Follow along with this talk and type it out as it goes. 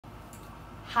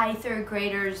Hi, third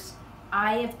graders.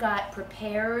 I have got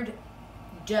prepared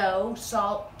dough,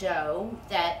 salt dough,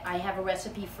 that I have a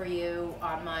recipe for you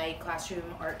on my classroom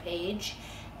art page.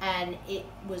 And it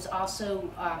was also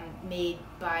made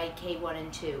by K1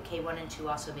 and 2. K1 and 2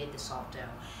 also made the salt dough.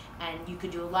 And you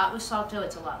could do a lot with salt dough.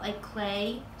 It's a lot like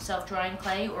clay, self-drying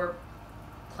clay or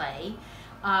clay.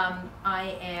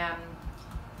 I am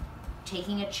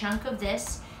taking a chunk of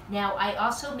this. Now, I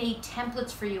also made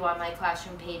templates for you on my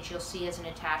classroom page. You'll see as an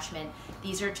attachment.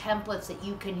 These are templates that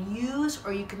you can use,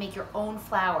 or you can make your own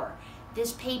flour.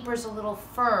 This paper is a little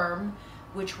firm,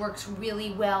 which works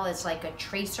really well as like a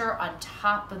tracer on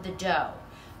top of the dough,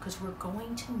 because we're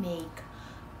going to make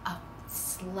a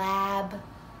slab,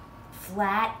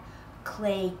 flat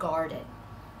clay garden.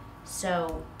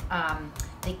 So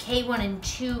the K1 and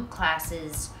 2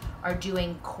 classes are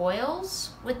doing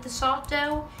coils with the salt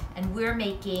dough, and we're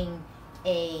making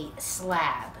a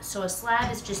slab. So a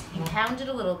slab is just, you pound it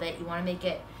a little bit, you wanna make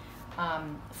it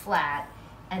flat,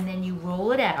 and then you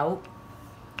roll it out.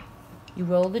 You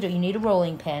roll the dough, you need a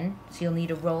rolling pin. So you'll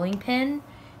need a rolling pin,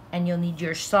 and you'll need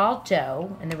your salt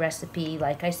dough, and the recipe,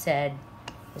 like I said,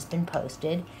 has been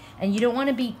posted. And you don't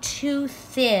wanna be too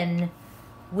thin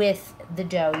with the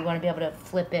dough. You wanna be able to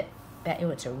flip it back.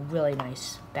 Oh, it's a really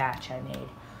nice batch I made.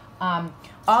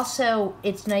 Also,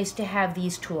 it's nice to have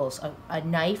these tools, a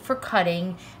knife for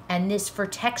cutting and this for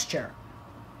texture.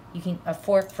 A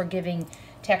fork for giving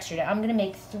texture. Now, I'm gonna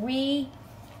make 3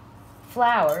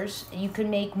 flowers. You can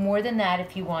make more than that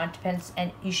if you want, depends,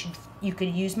 and you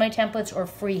could use my templates or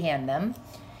freehand them.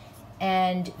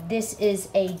 And this is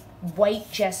a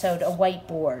white gessoed, a white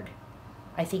board.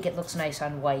 I think it looks nice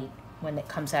on white when it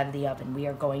comes out of the oven. We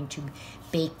are going to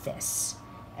bake this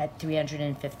at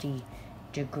 350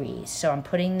 degrees. So I'm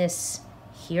putting this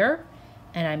here,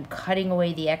 and I'm cutting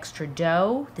away the extra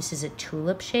dough. This is a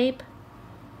tulip shape.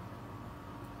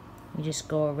 You just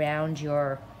go around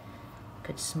you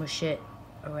could smush it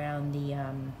around the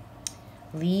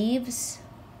leaves.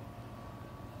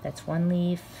 That's one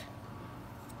leaf.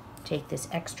 Take this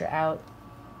extra out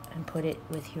and put it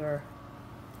with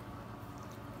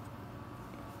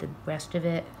the rest of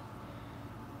it.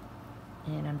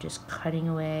 And I'm just cutting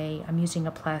away. I'm using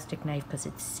a plastic knife because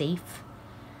it's safe.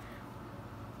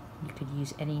 You could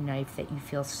use any knife that you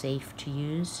feel safe to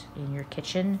use in your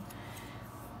kitchen.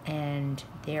 And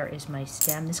there is my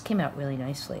stem. This came out really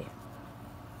nicely.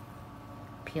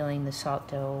 Peeling the salt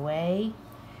dough away.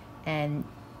 And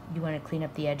you want to clean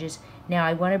up the edges. Now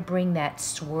I want to bring that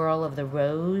swirl of the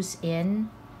rose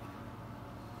in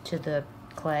to the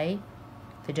clay,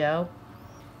 the dough.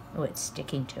 Oh, it's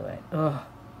sticking to it. Ugh.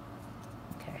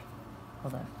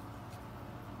 Hold on.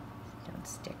 Don't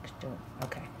stick.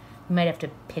 Okay. You might have to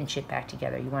pinch it back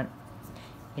together.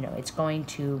 It's going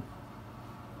to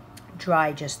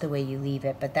dry just the way you leave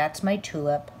it. But that's my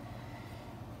tulip.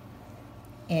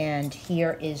 And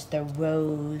here is the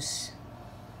rose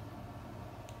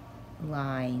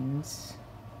lines.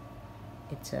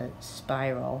 It's a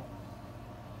spiral.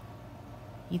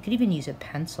 You could even use a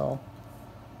pencil.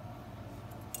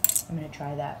 I'm going to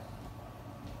try that.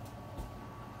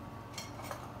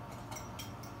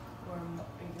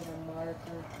 Or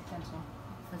pencil.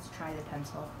 Let's try the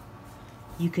pencil.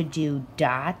 You could do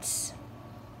dots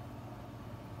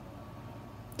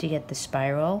to get the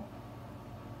spiral,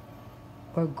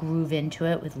 or groove into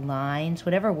it with lines,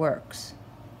 whatever works.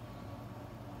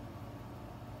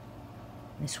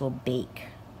 This will bake,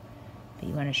 but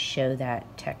you want to show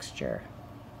that texture,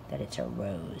 that it's a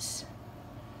rose.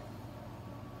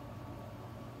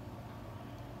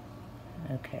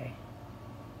 Okay.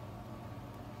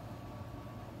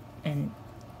 And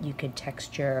you could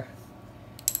texture,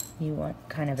 you want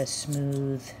kind of a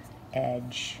smooth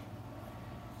edge.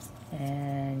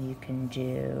 And you can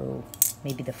do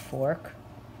maybe the fork.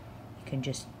 You can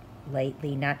just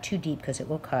lightly, not too deep because it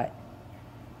will cut.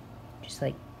 Just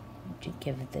like to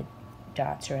give the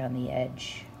dots around the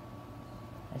edge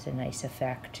as a nice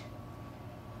effect.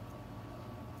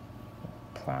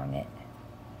 Prong it.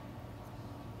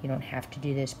 You don't have to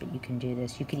do this, but you can do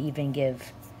this. You could even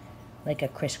give like a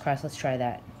crisscross. Let's try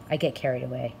that. I get carried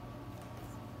away.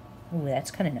 Ooh,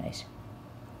 that's kind of nice.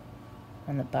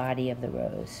 On the body of the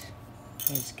rose.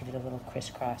 Just give it a little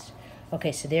crisscross.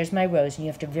 Okay, so there's my rose, and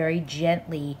you have to very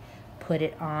gently put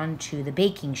it onto the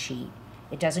baking sheet.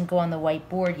 It doesn't go on the white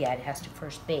board yet. It has to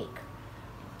first bake.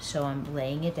 So I'm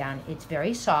laying it down. It's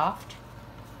very soft.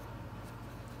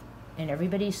 And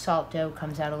everybody's salt dough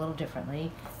comes out a little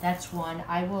differently. That's one.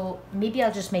 Maybe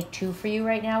I'll just make 2 for you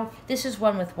right now. This is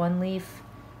one with 1 leaf.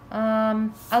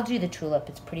 I'll do the tulip.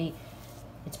 It's pretty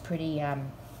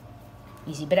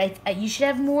easy. But you should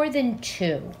have more than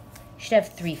 2. should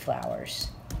have 3 flowers.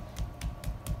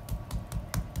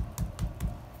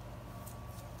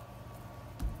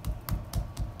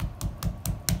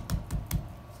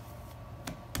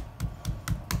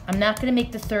 I'm not going to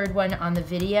make the third one on the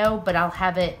video, but I'll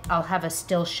have a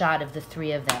still shot of the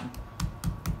 3 of them.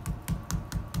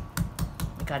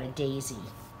 I got a daisy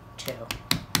too.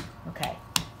 Okay,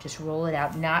 just roll it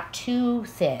out, not too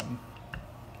thin.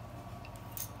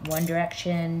 One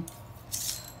direction,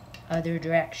 other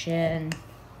direction.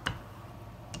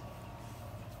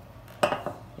 You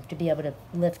have to be able to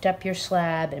lift up your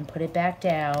slab and put it back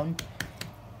down.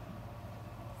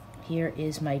 Here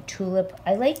is my tulip.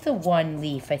 I like the 1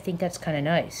 leaf. I think that's kind of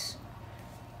nice.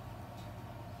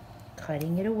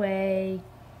 Cutting it away.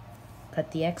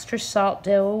 Cut the extra salt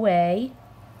dough away.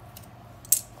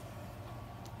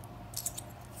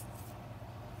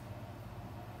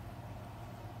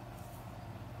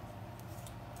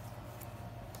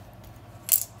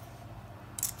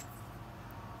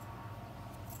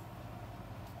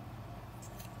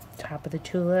 Top of the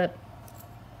tulip.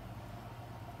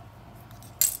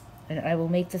 And I will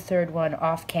make the third one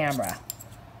off camera.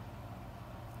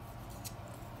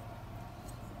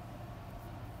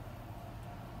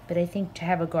 But I think to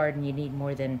have a garden you need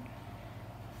more than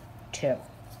 2. You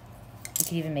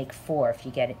could even make 4 if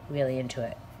you get it really into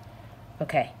it.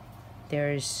 Okay,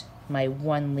 there's my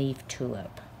 1 leaf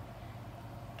tulip.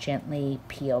 Gently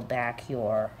peel back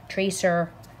your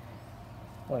tracer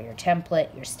or your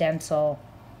template, your stencil.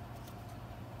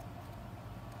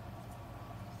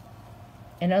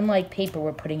 And unlike paper,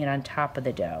 we're putting it on top of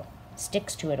the dough.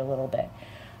 Sticks to it a little bit.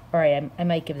 All right, I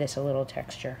might give this a little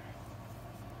texture.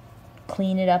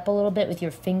 Clean it up a little bit with your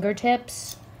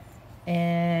fingertips.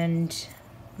 And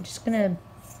I'm just gonna,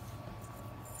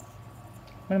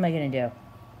 what am I gonna do?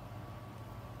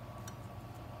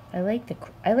 I like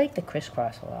the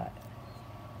crisscross a lot.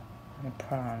 And the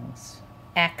prongs.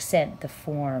 Accent the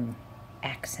form.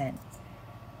 Accent.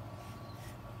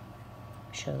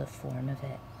 Show the form of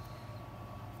it.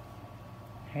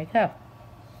 There you go.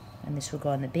 And this will go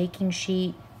on the baking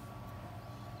sheet.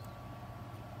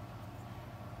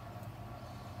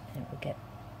 And it will get,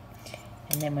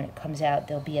 and then when it comes out,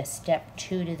 there'll be a step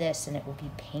 2 to this, and it will be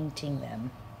painting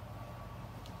them.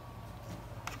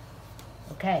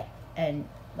 Okay, and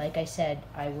like I said,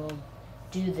 I will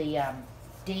do the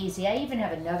daisy. I even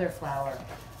have another flower.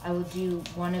 I will do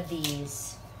one of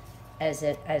these as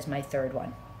my third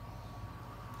one.